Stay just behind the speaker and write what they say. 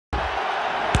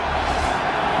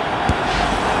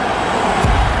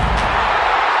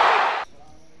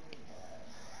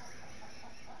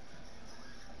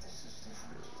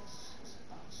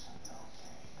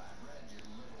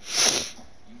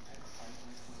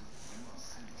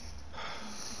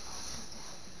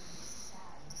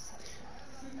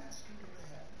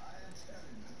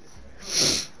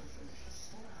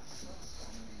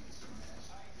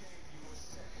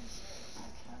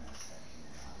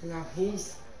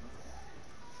He's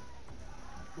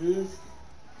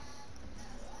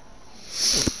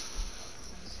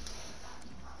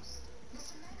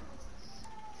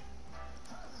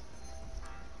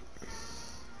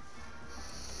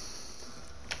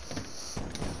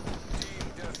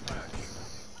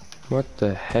What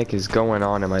the heck is going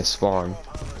on in my spawn?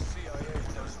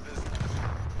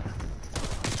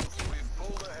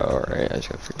 Alright, I just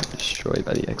got freaking destroyed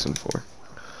by the XM4.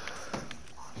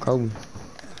 Go.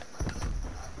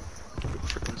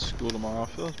 Freaking school tomorrow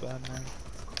feels bad, man.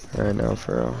 I know,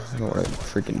 for real. I don't want to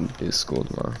freaking do school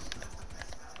tomorrow.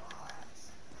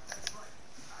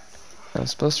 I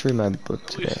was supposed to read my book At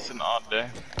today. least it's an odd day.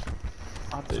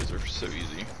 Odd days are so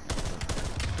easy.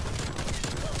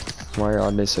 Why are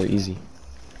odd days so easy?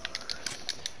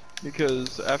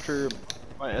 Because after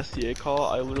my STA call,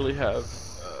 I literally have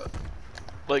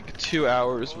like 2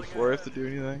 hours before I have to do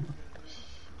anything.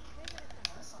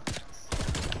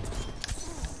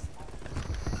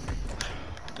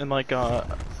 And like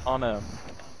on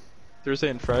Thursday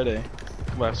and Friday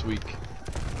last week,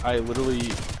 I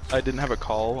didn't have a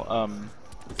call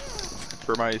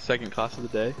for my second class of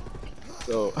the day,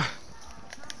 so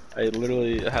I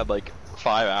literally had like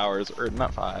 5 hours, or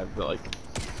not 5, but like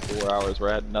 4 hours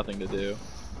where I had nothing to do.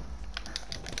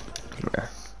 Yeah.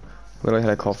 Literally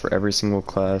had a call for every single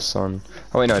class on.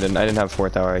 Oh wait, no, I didn't. I didn't have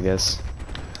 4th hour, I guess.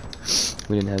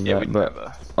 We didn't have that,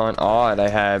 but on odd I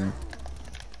had.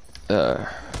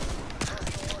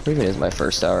 What even is my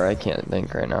 1st hour? I can't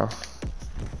think right now.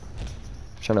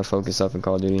 I'm trying to focus up in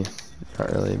Call of Duty.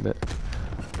 Not really, but.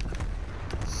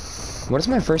 What is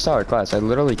my 1st hour class? I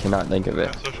literally cannot think of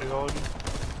it. Sociology?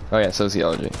 Oh yeah,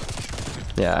 sociology.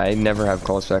 Yeah, I never have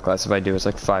calls for that class. If I do, it's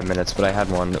like 5 minutes, but I had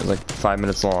one that was like 5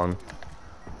 minutes long.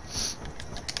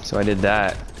 So I did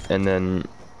that, and then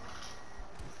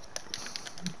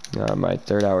my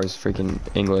 3rd hour is freaking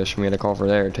English, and we had a call for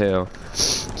there too.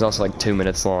 It was also like 2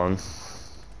 minutes long.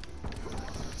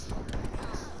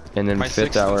 And then My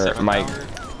 5th 6th and hour, 7th my hour?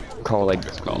 call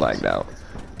like lagged out.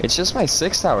 It's just my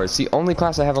 6th hour. It's the only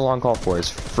class I have a long call for is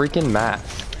freaking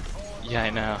math. Yeah, I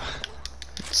know.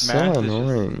 It's so Math is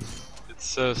annoying. It's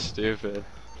so stupid.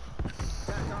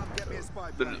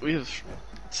 We have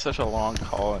such a long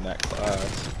call in that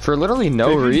class. For literally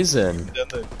no reason. You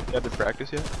had to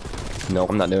practice yet? No,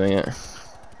 I'm not doing it.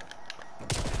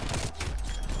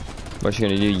 What you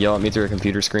gonna do? Yell at me through a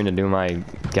computer screen to do my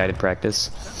guided practice?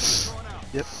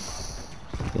 Yep.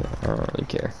 Yeah, I don't really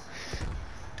care.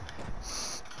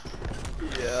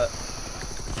 Yeah.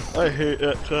 I hate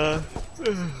that class.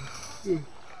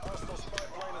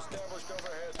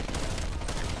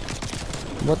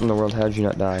 What in the world? How did you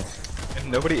not die?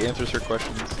 And nobody answers her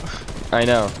questions. I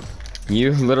know.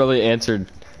 You literally answered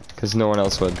because no one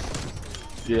else would.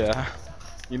 Yeah.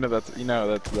 You know that's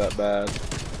that bad.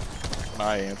 When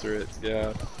I answer it,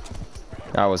 yeah.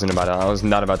 I wasn't about to. I was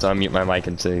not about to unmute my mic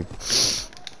and say,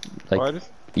 like,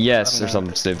 yes or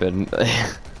something stupid.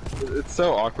 It's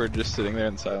so awkward just sitting there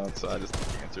in silence, so I just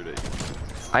answered it.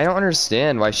 I don't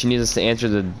understand why she needs us to answer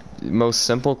the most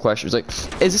simple questions. Like,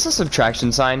 is this a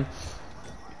subtraction sign?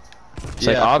 It's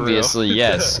like, obviously,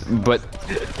 yes, but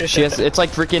she has. It's like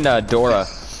freaking Dora,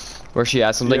 where she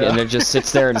asks something and it just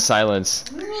sits there in silence.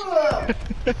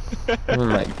 Oh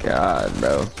my god,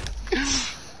 bro.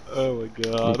 Oh my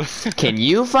god. Can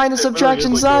you find a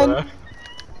subtraction sign?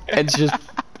 And just,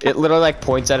 it literally like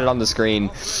points at it on the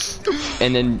screen,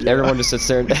 and then everyone just sits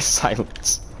there in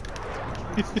silence.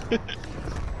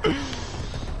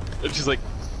 And she's like,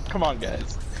 "Come on,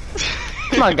 guys.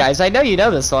 Come on, guys. I know you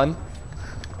know this one."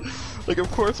 Like,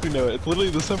 of course we know it. It's literally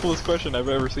the simplest question I've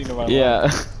ever seen in my life. Yeah.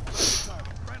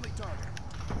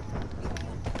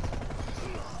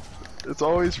 It's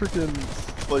always freaking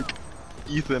like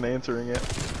Ethan answering it.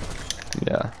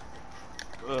 Yeah.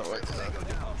 Oh my god.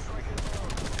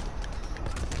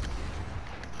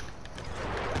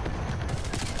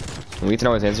 We can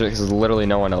always answer it because literally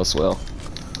no one else will.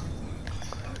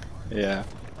 Yeah.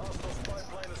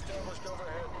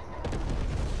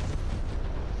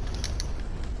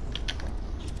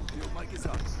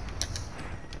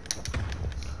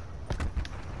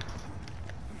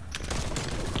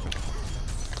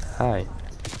 Hi.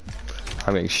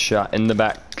 I'm getting shot in the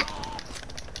back.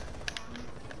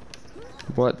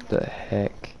 What the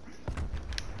heck?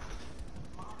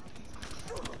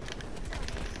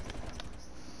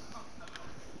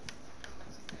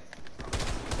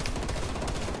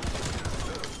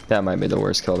 That might be the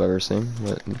worst kill I've ever seen,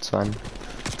 but it's fine.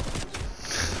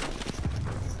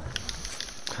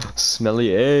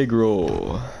 Smelly egg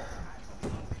roll.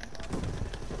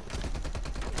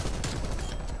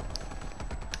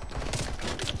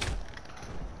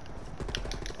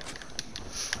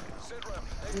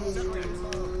 No,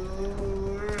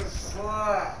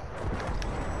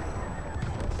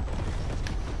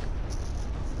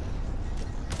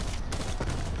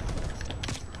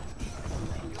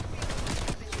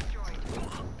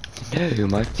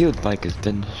 my field bike has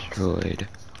been destroyed.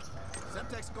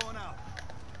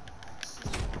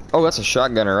 Oh, that's a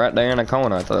shotgunner right there in a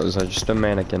corner. I thought it was just a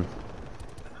mannequin.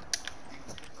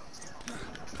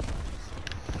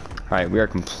 Alright, we are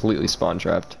completely spawn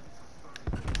trapped.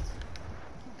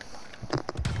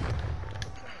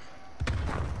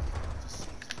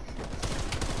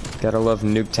 Gotta love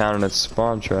Nuketown and its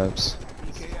spawn traps.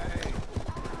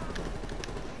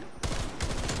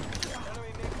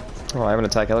 Oh, I have an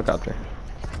attack helicopter.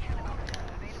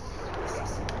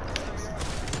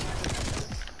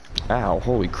 Ow,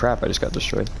 holy crap, I just got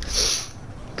destroyed.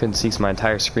 Couldn't see 'cause my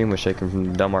entire screen was shaking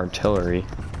from the dumb artillery.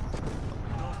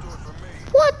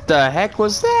 What the heck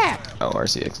was that? Oh,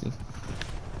 RCXD.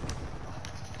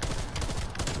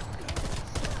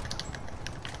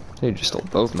 Dude just stole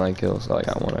both my kills. Oh, I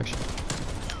got one actually.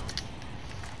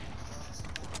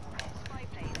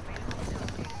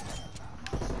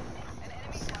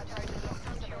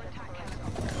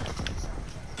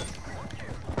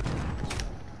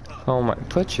 Oh my,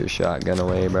 put your shotgun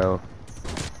away, bro.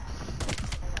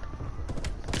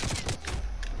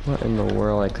 What in the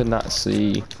world? I could not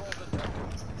see.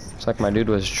 It's like my dude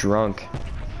was drunk.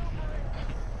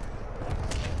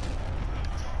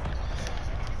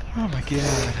 Oh my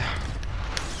god.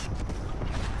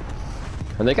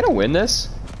 Are they gonna win this?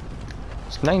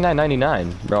 It's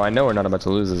 99-99. Bro, I know we're not about to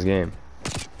lose this game.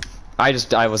 I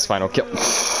was final kill.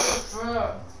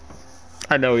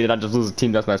 I know we did not just lose a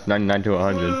team deathmatch 99 to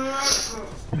 100.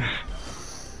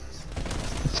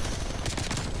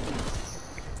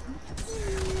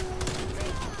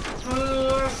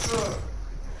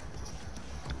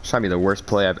 It's trying to be the worst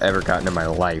play I've ever gotten in my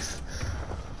life.